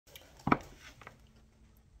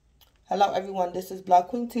Hello everyone, this is Blood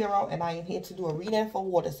Queen Tarot and I am here to do a reading for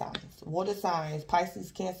water signs. Water signs,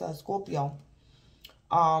 Pisces, Cancer, and Scorpio.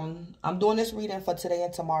 I'm doing this reading for today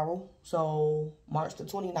and tomorrow. So March the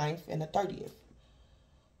 29th and the 30th.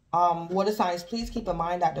 Water signs, please keep in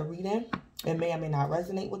mind that the reading, it may or may not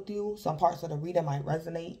resonate with you. Some parts of the reading might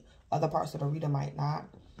resonate. Other parts of the reading might not.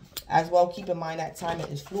 As well, keep in mind that timing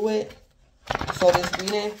is fluid. So this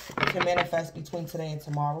reading can manifest between today and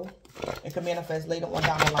tomorrow. It can manifest later on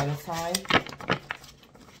down the line of time.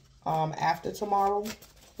 After tomorrow.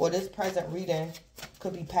 Or this present reading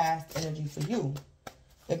could be past energy for you.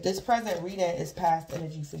 If this present reading is past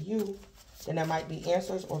energy for you, then there might be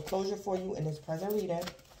answers or closure for you in this present reading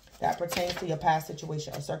that pertains to your past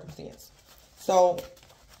situation or circumstance. So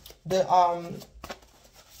the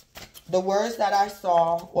words that I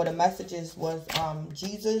saw, or the messages, was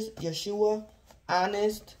Jesus, Yeshua,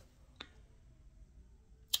 honest.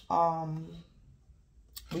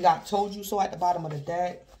 We got told you so at the bottom of the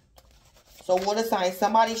deck. So water signs,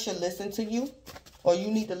 somebody should listen to you, or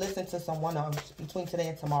you need to listen to someone else between today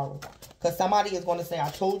and tomorrow. Because somebody is going to say, I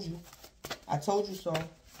told you so.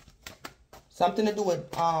 Something to do with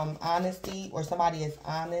honesty, or somebody is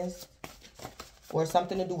honest. Or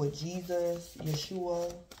something to do with Jesus,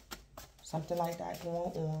 Yeshua. Something like that going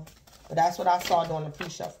on. But that's what I saw during the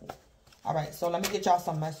pre-shuffle. All right, so let me get y'all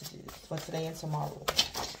some messages for today and tomorrow.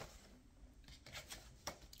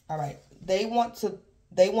 All right, they want to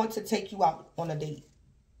take you out on a date.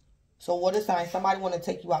 So what is sign? Somebody want to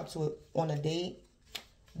take you out on a date.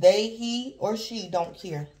 They, he, or she don't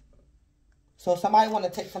care. So somebody want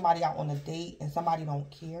to take somebody out on a date and somebody don't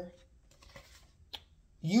care.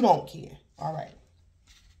 You don't care. All right.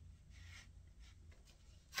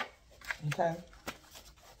 Okay.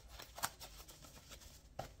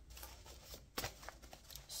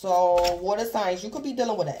 So, water signs, you could be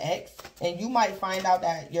dealing with an ex, and you might find out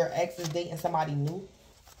that your ex is dating somebody new.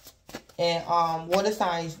 And water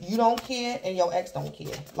signs, you don't care, and your ex don't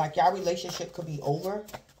care. Like, your relationship could be over,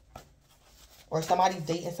 or somebody's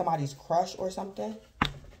dating somebody's crush or something,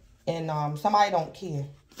 and somebody don't care.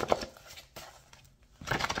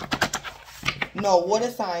 No,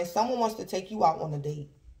 water signs, someone wants to take you out on a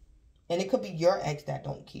date. And it could be your ex that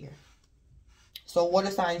don't care. So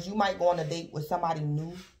water signs, you might go on a date with somebody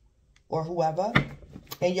new or whoever.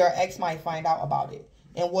 And your ex might find out about it.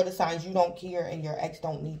 And water signs, you don't care and your ex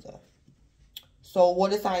don't neither. So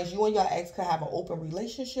water signs, you and your ex could have an open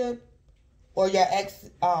relationship. Or your ex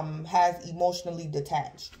has emotionally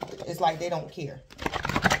detached. It's like they don't care.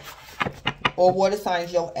 Or water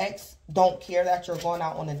signs, your ex don't care that you're going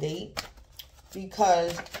out on a date.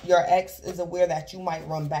 Because your ex is aware that you might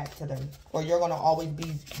run back to them. Or you're going to always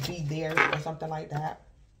be there or something like that.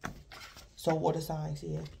 So water signs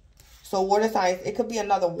here. So water signs, it could be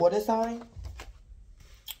another water sign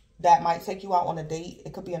that might take you out on a date.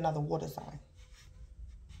 It could be another water sign.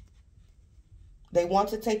 They want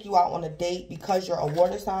to take you out on a date because you're a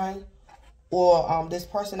water sign. Or this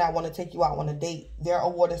person that want to take you out on a date, they're a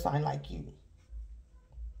water sign like you.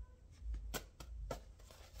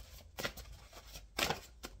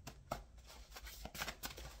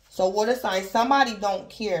 So water signs, somebody don't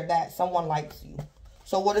care that someone likes you.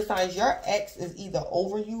 So water signs, your ex is either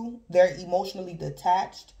over you, they're emotionally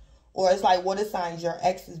detached, or it's like water signs, your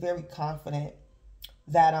ex is very confident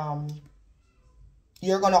that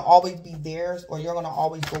you're going to always be theirs, or you're going to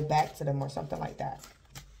always go back to them or something like that.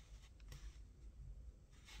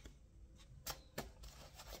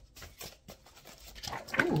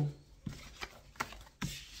 Ooh.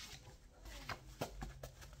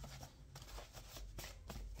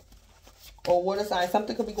 Or water signs,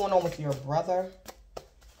 something could be going on with your brother.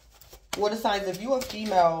 Water signs, if you're a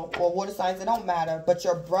female, or water signs, it don't matter. But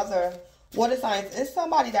your brother, water signs, it's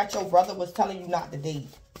somebody that your brother was telling you not to date.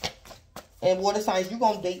 And water signs, you're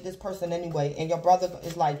going to date this person anyway. And your brother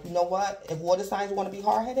is like, you know what? If water signs want to be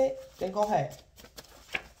hard-headed, then go ahead.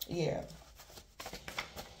 Yeah.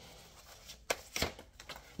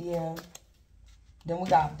 Yeah. Then we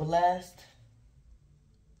got blessed.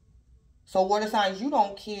 So water signs, you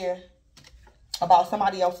don't care about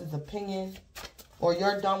somebody else's opinion, or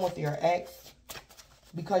you're done with your ex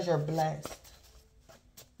because you're blessed.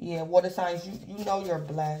 Yeah, water signs, you know you're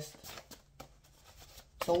blessed.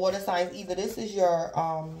 So water signs, either this is your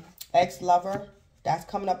ex-lover that's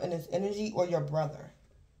coming up in this energy, or your brother.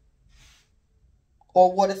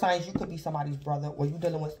 Or water signs, you could be somebody's brother, or you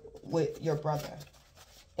dealing with your brother.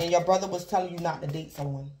 And your brother was telling you not to date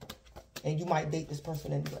someone. And you might date this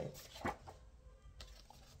person anyway.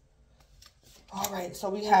 All right, so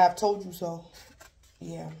we have told you so.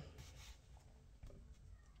 Yeah.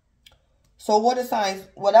 So So water signs,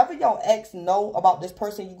 whatever your ex know about this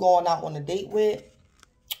person you going out on a date with,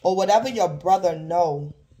 or whatever your brother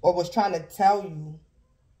know or was trying to tell you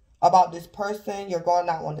about this person you're going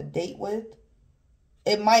out on a date with,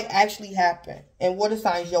 it might actually happen. And water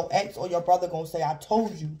signs, your ex or your brother gonna say, I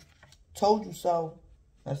told you so,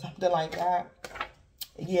 or something like that.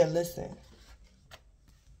 Yeah, listen.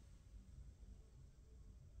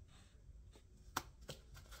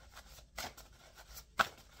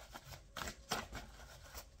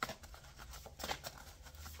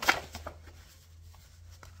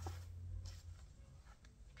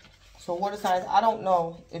 So water signs, I don't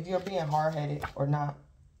know if you're being hard-headed or not.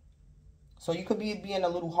 So you could be being a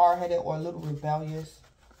little hard-headed or a little rebellious.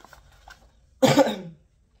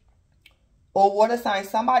 Or water signs,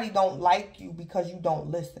 somebody don't like you because you don't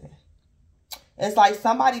listen. It's like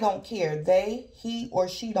somebody don't care. They, he, or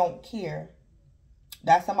she don't care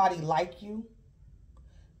that somebody like you.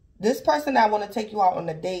 This person that want to take you out on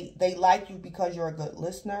a date, they like you because you're a good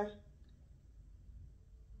listener.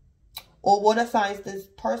 Or water signs, this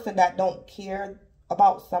person that don't care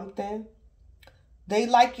about something, they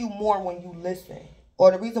like you more when you listen.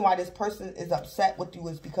 Or the reason why this person is upset with you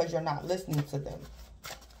is because you're not listening to them.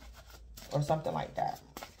 Or something like that.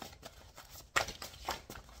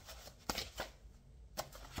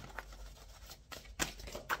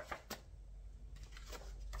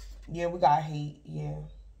 Yeah, we got hate. Yeah.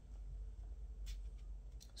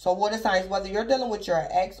 So water signs, whether you're dealing with your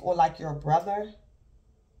ex or like your brother,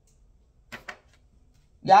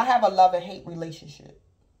 y'all have a love and hate relationship.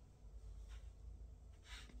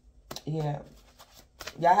 Yeah.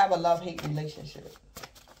 Y'all have a love-hate relationship.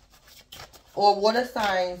 Or water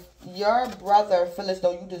signs, your brother feel as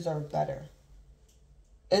though you deserve better.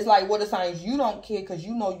 It's like water signs, you don't care because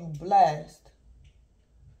you know you blessed.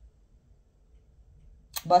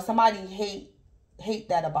 But somebody hate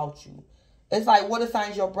that about you. It's like water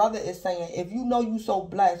signs, your brother is saying, if you know you so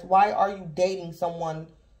blessed, why are you dating someone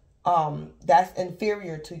that's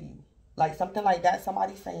inferior to you? Like something like that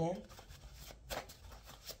somebody's saying.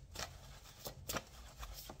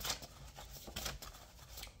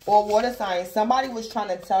 Or water signs, somebody was trying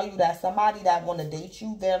to tell you that somebody that want to date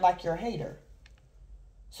you, they're like your hater.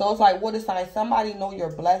 So it's like water signs, somebody know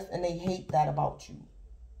you're blessed and they hate that about you.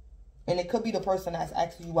 And it could be the person that's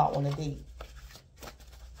asking you out on a date.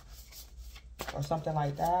 Or something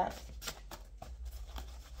like that.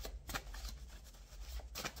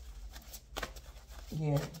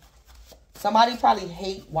 Yeah. Somebody probably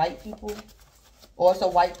hate white people. Or it's a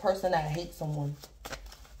white person that hates someone.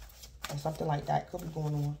 Or something like that could be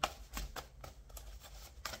going on.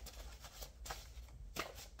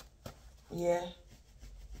 Yeah.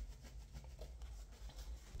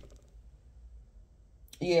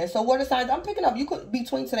 Yeah, so water signs, I'm picking up, you could,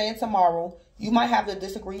 between today and tomorrow, you might have a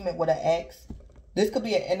disagreement with an ex. This could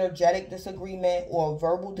be an energetic disagreement or a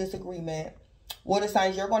verbal disagreement. Water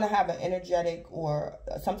signs, you're going to have an energetic or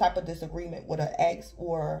some type of disagreement with an ex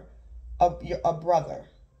or a brother.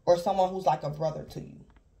 Or someone who's like a brother to you.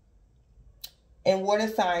 And water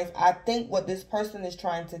signs, I think what this person is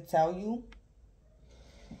trying to tell you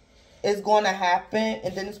is going to happen.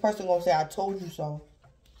 And then this person going to say, I told you so.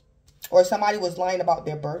 Or somebody was lying about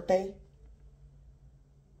their birthday.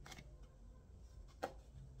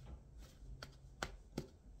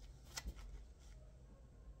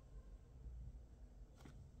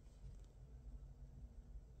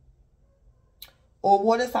 Or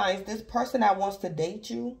water signs, this person that wants to date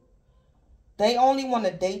you, they only want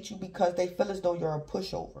to date you because they feel as though you're a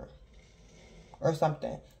pushover or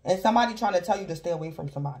something. And somebody trying to tell you to stay away from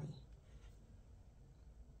somebody.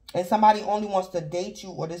 And somebody only wants to date you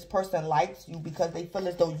or this person likes you because they feel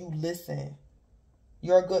as though you listen.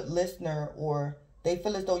 You're a good listener, or they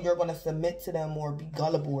feel as though you're going to submit to them or be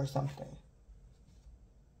gullible or something.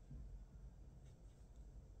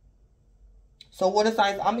 So water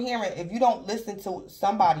signs, I'm hearing if you don't listen to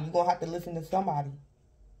somebody, you're going to have to listen to somebody.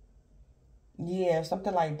 Yeah,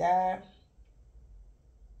 something like that.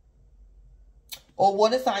 Or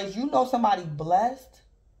water signs, you know somebody blessed.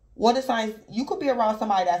 Water signs, you could be around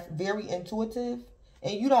somebody that's very intuitive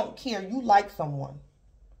and you don't care. You like someone.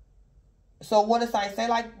 So water signs, say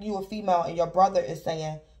like you a female and your brother is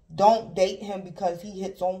saying, don't date him because he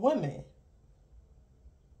hits on women.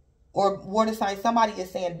 Or water signs, somebody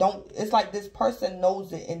is saying, don't, it's like this person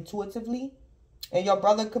knows it intuitively. And your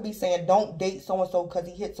brother could be saying, don't date so-and-so because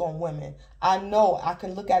he hits on women. I know, I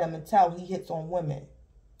can look at him and tell he hits on women.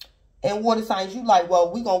 And water signs, you like,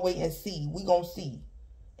 well, we going to wait and see. We going to see.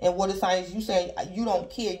 And water signs, you saying you don't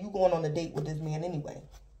care. You going on a date with this man anyway.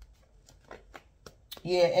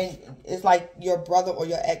 Yeah, and it's like your brother or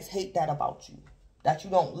your ex hate that about you. That you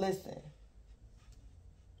don't listen.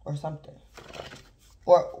 or something.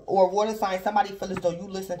 Or water sign, somebody feel as though you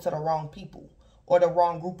listen to the wrong people or the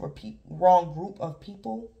wrong group of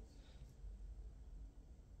people.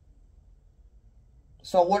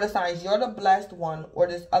 So water signs, you're the blessed one, or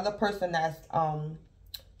this other person that's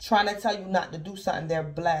trying to tell you not to do something, they're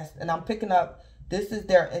blessed. And I'm picking up, this is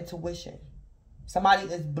their intuition. Somebody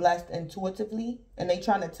is blessed intuitively and they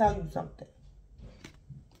trying to tell you something.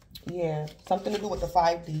 Yeah, something to do with the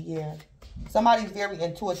 5D, yeah. Somebody's very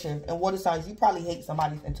intuitive, and water signs, you probably hate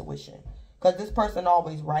somebody's intuition because this person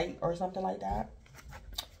always right or something like that.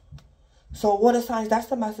 So water signs, that's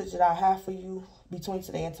the message that I have for you between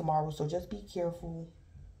today and tomorrow. So just be careful.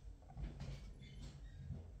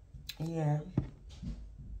 Yeah.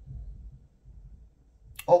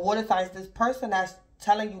 Or water signs, this person that's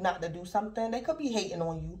telling you not to do something, they could be hating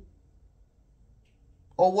on you.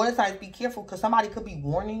 Or water signs, be careful because somebody could be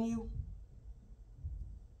warning you.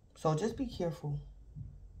 So just be careful.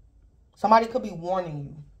 Somebody could be warning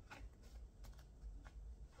you.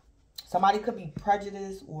 Somebody could be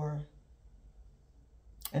prejudiced,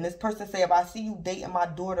 and this person say, if I see you dating my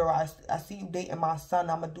daughter, or I see you dating my son,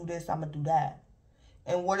 I'm going to do this, I'm going to do that.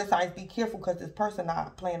 And water signs, be careful because this person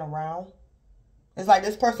not playing around. It's like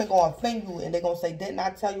this person going to offend you and they're going to say, didn't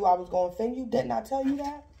I tell you I was going to offend you? Didn't I tell you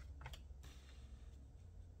that?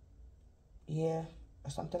 Yeah, or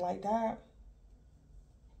something like that.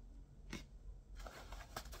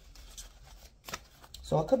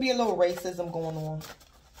 So it could be a little racism going on.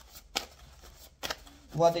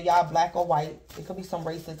 Whether y'all black or white, it could be some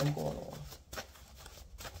racism going on.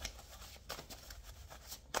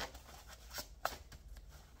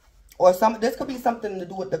 Or this could be something to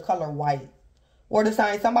do with the color white. Or the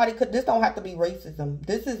sign, somebody could, this don't have to be racism.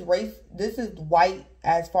 This is white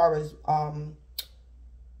as far as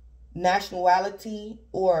nationality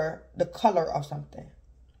or the color of something.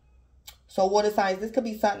 So water signs, this could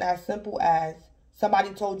be something as simple as somebody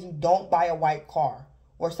told you don't buy a white car.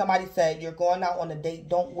 Or somebody said you're going out on a date,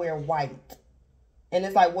 don't wear white. And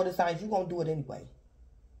it's like water signs, you're going to do it anyway.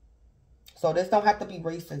 So this don't have to be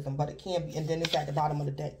racism, but it can be. And then it's at the bottom of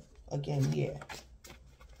the deck. Again, yeah.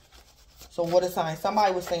 So water signs,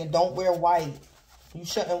 somebody was saying don't wear white. You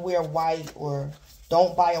shouldn't wear white. Or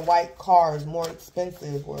don't buy a white car, it's more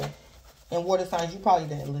expensive. And water signs, you probably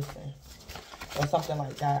didn't listen. Or something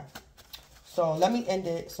like that. So let me end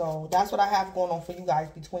it. So that's what I have going on for you guys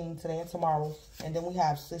between today and tomorrow. And then we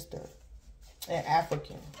have sister and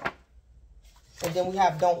African. And then we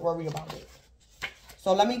have don't worry about it.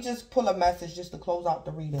 So let me just pull a message just to close out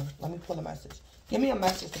the reading. Let me pull a message. Give me a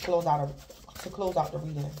message to close out the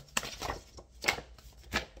reading.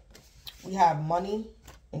 We have money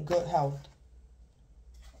and good health.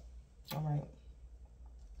 All right.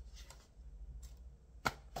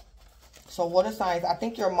 So water signs, I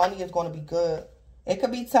think your money is going to be good. It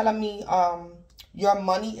could be telling me your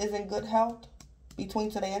money is in good health between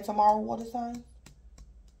today and tomorrow, water signs.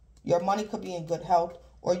 Your money could be in good health,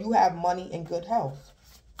 or you have money in good health.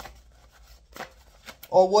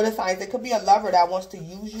 Or water signs, it could be a lover that wants to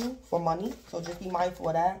use you for money. So just be mindful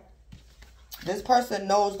of that. This person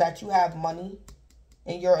knows that you have money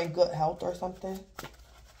and you're in good health or something.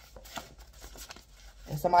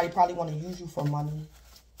 And somebody probably want to use you for money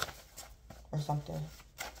or something.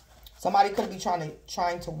 Somebody could be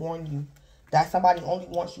trying to warn you that somebody only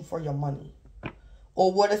wants you for your money.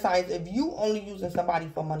 Or water signs, if you only using somebody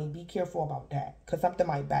for money, be careful about that, because something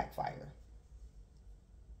might backfire.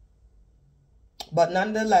 But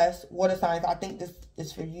nonetheless, water signs, I think this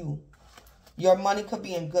is for you. Your money could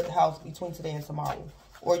be in good health between today and tomorrow.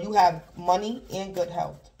 Or you have money and good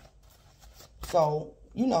health. So,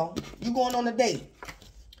 you know, you're going on a date.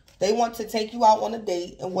 They want to take you out on a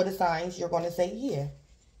date, and water signs, you're going to say yeah.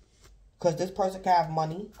 Because this person can have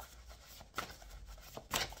money.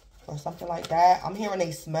 Or something like that. I'm hearing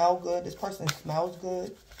they smell good. This person smells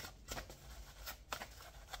good.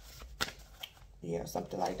 Yeah,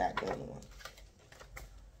 something like that going on.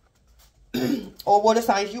 Or water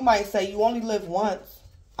signs, you might say, you only live once.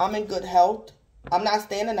 I'm in good health. I'm not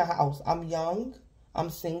staying in the house. I'm young. I'm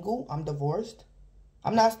single. I'm divorced.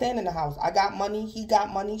 I'm not staying in the house. I got money. He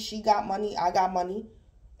got money. She got money. I got money.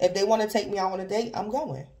 If they want to take me out on a date, I'm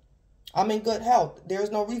going. I'm in good health. There's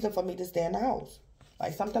no reason for me to stay in the house.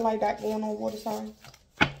 Like something like that going on, water signs.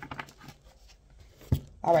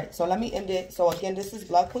 All right, so let me end it. So again, this is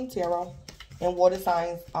Blood Queen Tarot and water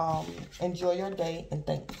signs. Enjoy your day and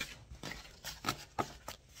thanks.